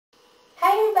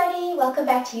Hi everybody, welcome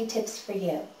back to U-Tips for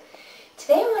You.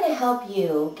 Today I want to help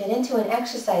you get into an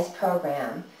exercise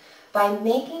program by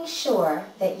making sure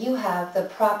that you have the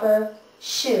proper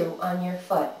shoe on your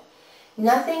foot.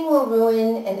 Nothing will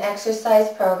ruin an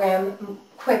exercise program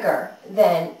quicker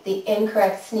than the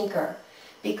incorrect sneaker,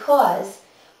 because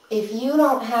if you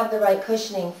don't have the right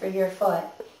cushioning for your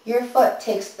foot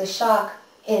takes the shock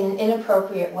in an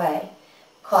inappropriate way,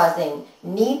 causing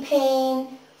knee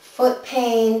pain, foot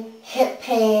pain, hip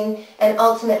pain, and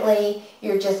ultimately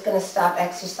you're just going to stop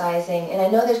exercising. And I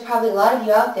know there's probably a lot of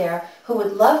you out there who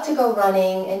would love to go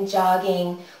running and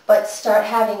jogging but start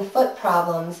having foot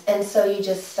problems, and so you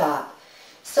just stop.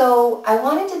 So I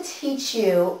wanted to teach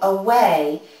you a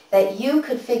way that you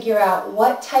could figure out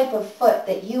what type of foot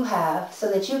that you have so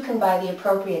that you can buy the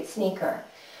appropriate sneaker.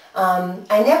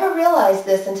 I never realized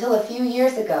this until a few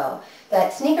years ago,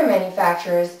 that sneaker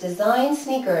manufacturers design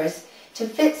sneakers to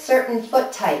fit certain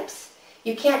foot types.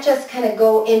 You can't just kind of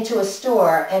go into a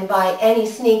store and buy any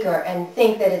sneaker and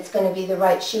think that it's going to be the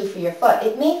right shoe for your foot.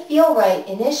 It may feel right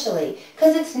initially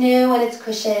because it's new and it's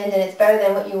cushioned and it's better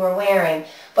than what you were wearing.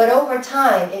 But over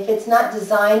time, if it's not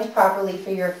designed properly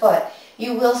for your foot,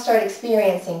 you will start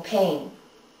experiencing pain.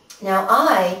 Now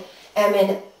I am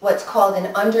in what's called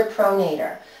an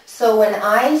underpronator. So when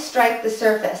I strike the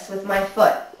surface with my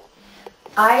foot,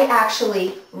 I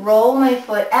actually roll my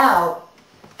foot out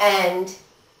and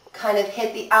kind of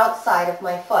hit the outside of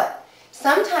my foot.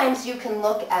 Sometimes you can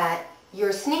look at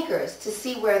your sneakers to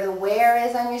see where the wear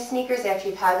is on your sneakers after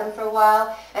you've had them for a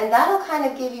while, and that'll kind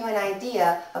of give you an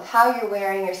idea of how you're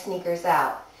wearing your sneakers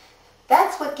out.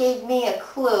 That's what gave me a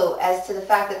clue as to the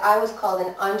fact that I was called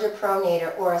an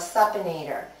underpronator or a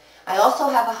supinator. I also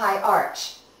have a high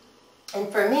arch, and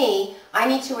for me, I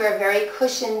need to wear a very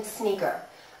cushioned sneaker.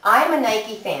 I'm a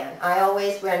Nike fan. I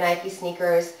always wear Nike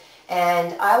sneakers,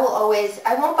 and I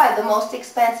won't buy the most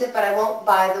expensive, but I won't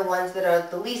buy the ones that are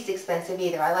the least expensive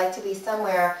either. I like to be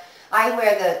somewhere. I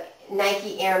wear the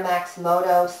Nike Air Max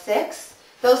Moto 6.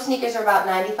 Those sneakers are about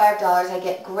 $95. I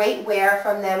get great wear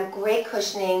from them, great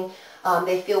cushioning.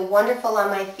 They feel wonderful on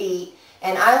my feet,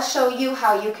 and I'll show you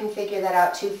how you can figure that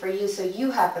out too for you so you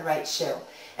have the right shoe.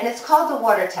 And it's called the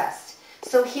water test.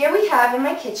 So here we have in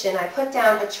my kitchen, I put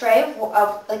down a tray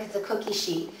of like it's a cookie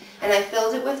sheet, and I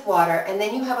filled it with water, and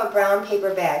then you have a brown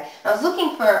paper bag. I was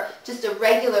looking for just a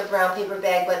regular brown paper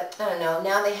bag, but I don't know,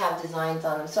 now they have designs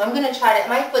on them. So I'm going to try to,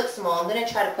 my foot's small, I'm going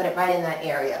to try to put it right in that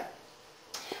area.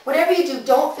 Whatever you do,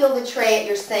 don't fill the tray at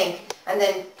your sink and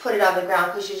then put it on the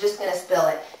ground because you're just going to spill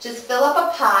it. Just fill up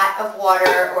a pot of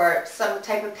water or some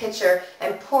type of pitcher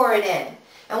and pour it in.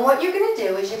 And what you're going to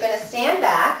do is you're going to stand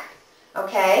back,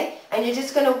 okay, and you're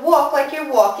just going to walk like you're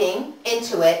walking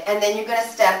into it, and then you're going to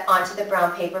step onto the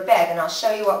brown paper bag, and I'll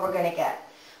show you what we're going to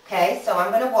get. Okay, so I'm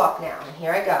going to walk now, and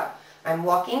here I go. I'm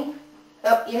walking.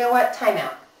 Oh, you know what? Time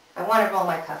out. I want to roll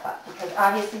my cuff up because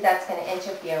obviously that's going to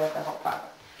interfere with the whole problem.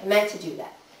 I meant to do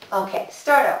that. Okay,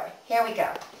 start over. Here we go.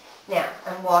 Now,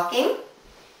 I'm walking,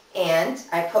 and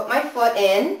I put my foot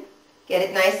in, get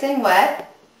it nice and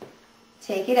wet,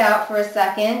 take it out for a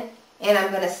second, and I'm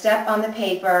going to step on the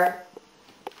paper,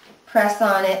 press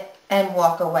on it, and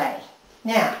walk away.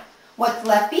 Now, what's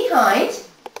left behind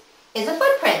is a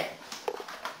footprint.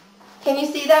 Can you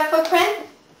see that footprint?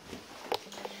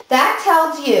 That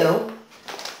tells you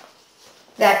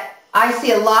that I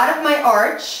see a lot of my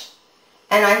arch,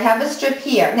 and I have a strip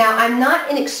here. Now, I'm not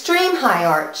an extreme high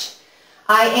arch.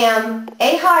 I am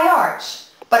a high arch,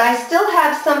 but I still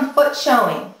have some foot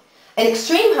showing. An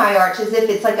extreme high arch is if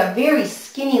it's like a very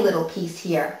skinny little piece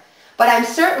here. But I'm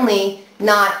certainly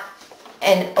not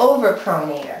an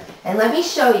overpronator. And let me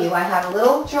show you. I have a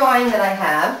little drawing that I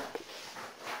have.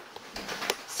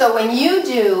 So when you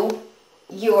do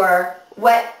your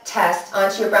wet test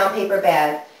onto your brown paper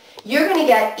bag, you're going to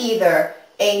get either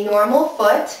a normal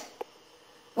foot,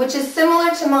 which is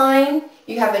similar to mine.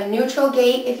 You have a neutral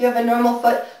gait if you have a normal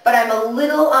foot, but I'm a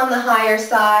little on the higher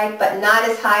side, but not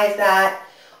as high as that.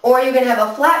 Or you're going to have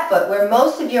a flat foot where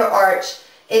most of your arch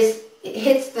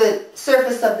hits the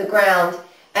surface of the ground,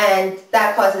 and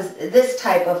that causes this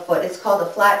type of foot. It's called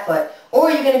a flat foot. Or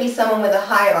you're going to be someone with a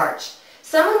high arch.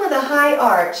 Someone with a high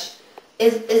arch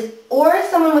or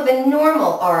someone with a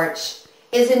normal arch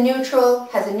has a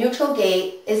neutral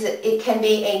gait. It can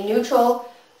be a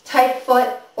neutral type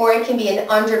foot, or it can be an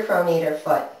underpronator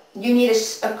foot. You need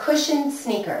a cushioned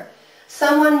sneaker.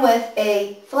 Someone with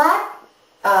a flat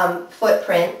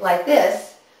footprint like this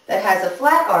that has a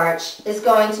flat arch is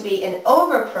going to be an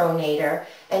overpronator,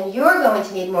 and you're going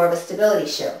to need more of a stability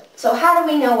shoe. So how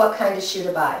do we know what kind of shoe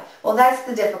to buy? Well, that's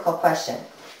the difficult question,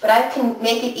 but I can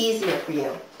make it easier for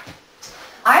you.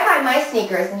 I buy my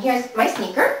sneakers, and here's my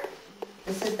sneaker.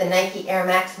 This is the Nike Air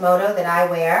Max Moto that I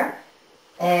wear,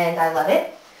 and I love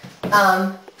it.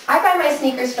 I buy my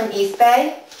sneakers from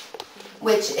Eastbay,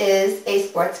 which is a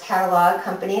sports catalog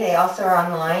company. They also are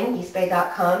online,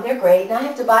 eastbay.com. They're great, and I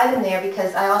have to buy them there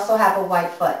because I also have a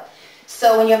wide foot.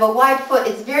 So when you have a wide foot,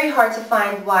 it's very hard to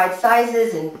find wide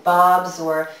sizes in Bob's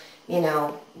or, you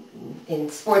know, in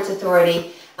Sports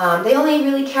Authority. They only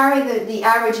really carry the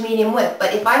average medium width,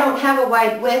 but if I don't have a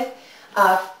wide width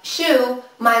shoe,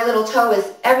 my little toe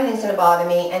everything's going to bother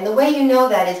me. And the way you know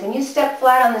that is when you step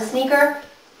flat on the sneaker,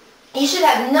 you should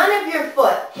have none of your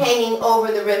foot hanging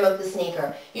over the rim of the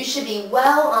sneaker. You should be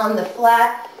well on the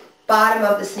flat bottom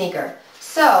of the sneaker.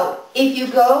 So if you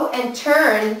go and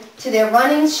turn to their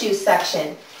running shoe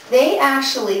section, they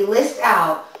actually list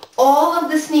out all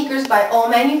of the sneakers by all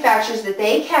manufacturers that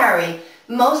they carry,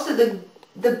 most of the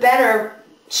better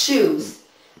shoes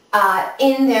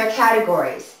in their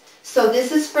categories. So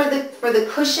this is for the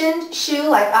cushioned shoe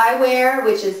like I wear,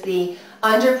 which is the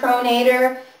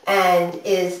underpronator and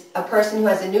is a person who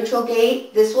has a neutral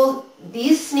gait.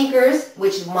 These sneakers,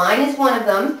 which mine is one of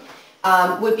them,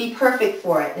 would be perfect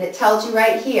for it. And it tells you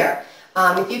right here,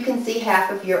 if you can see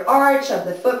half of your arch of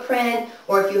the footprint,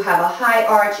 or if you have a high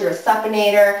arch, you're a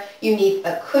supinator, you need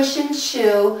a cushioned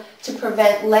shoe to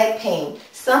prevent leg pain.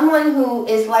 Someone who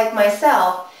is like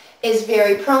myself is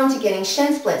very prone to getting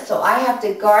shin splints, so I have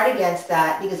to guard against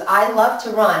that because I love to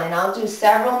run, and I'll do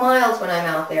several miles when I'm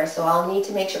out there, so I'll need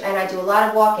to make sure, and I do a lot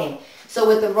of walking. So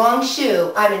with the wrong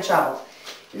shoe, I'm in trouble.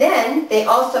 Then they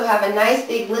also have a nice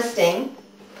big listing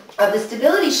of the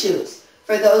stability shoes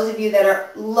for those of you that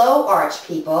are low arch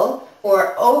people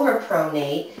or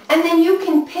overpronate, and then you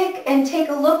can pick and take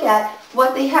a look at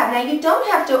what they have. Now you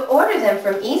don't have to order them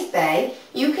from Eastbay.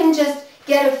 You can just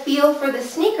get a feel for the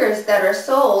sneakers that are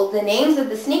sold, the names of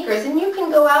the sneakers, and you can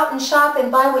go out and shop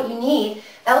and buy what you need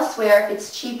elsewhere if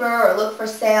it's cheaper, or look for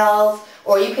sales,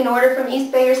 or you can order from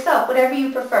Eastbay yourself, whatever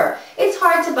you prefer. It's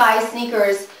hard to buy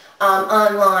sneakers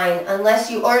online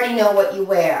unless you already know what you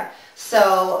wear.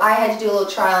 So I had to do a little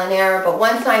trial and error, but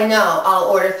once I know, I'll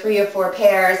order 3 or 4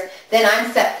 pairs, then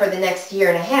I'm set for the next year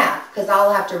and a half because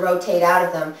I'll have to rotate out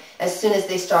of them as soon as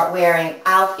they start wearing.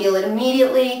 I'll feel it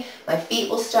immediately, my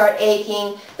feet will start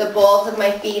aching, the balls of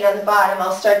my feet on the bottom,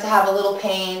 I'll start to have a little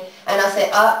pain, and I'll say,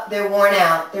 oh, they're worn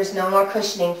out, there's no more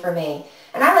cushioning for me.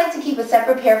 And I like to keep a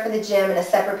separate pair for the gym and a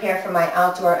separate pair for my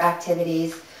outdoor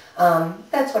activities.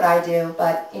 That's what I do,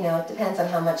 but you know, it depends on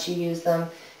how much you use them,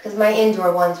 because my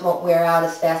indoor ones won't wear out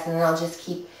as fast, and then I'll just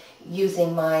keep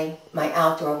using my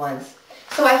outdoor ones.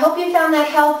 So I hope you found that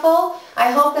helpful.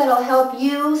 I hope that'll help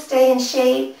you stay in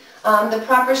shape. The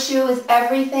proper shoe is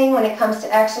everything when it comes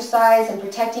to exercise and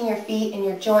protecting your feet and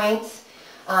your joints,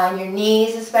 and your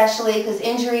knees especially, because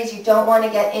injuries, you don't want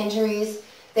to get injuries.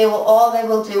 All they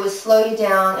will do is slow you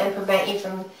down and prevent you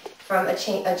from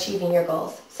achieving your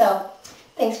goals. So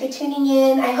thanks for tuning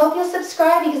in. I hope you'll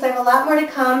subscribe because I have a lot more to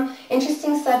come,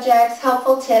 interesting subjects,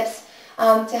 helpful tips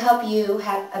to help you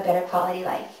have a better quality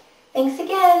life. Thanks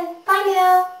again. Bye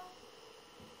now.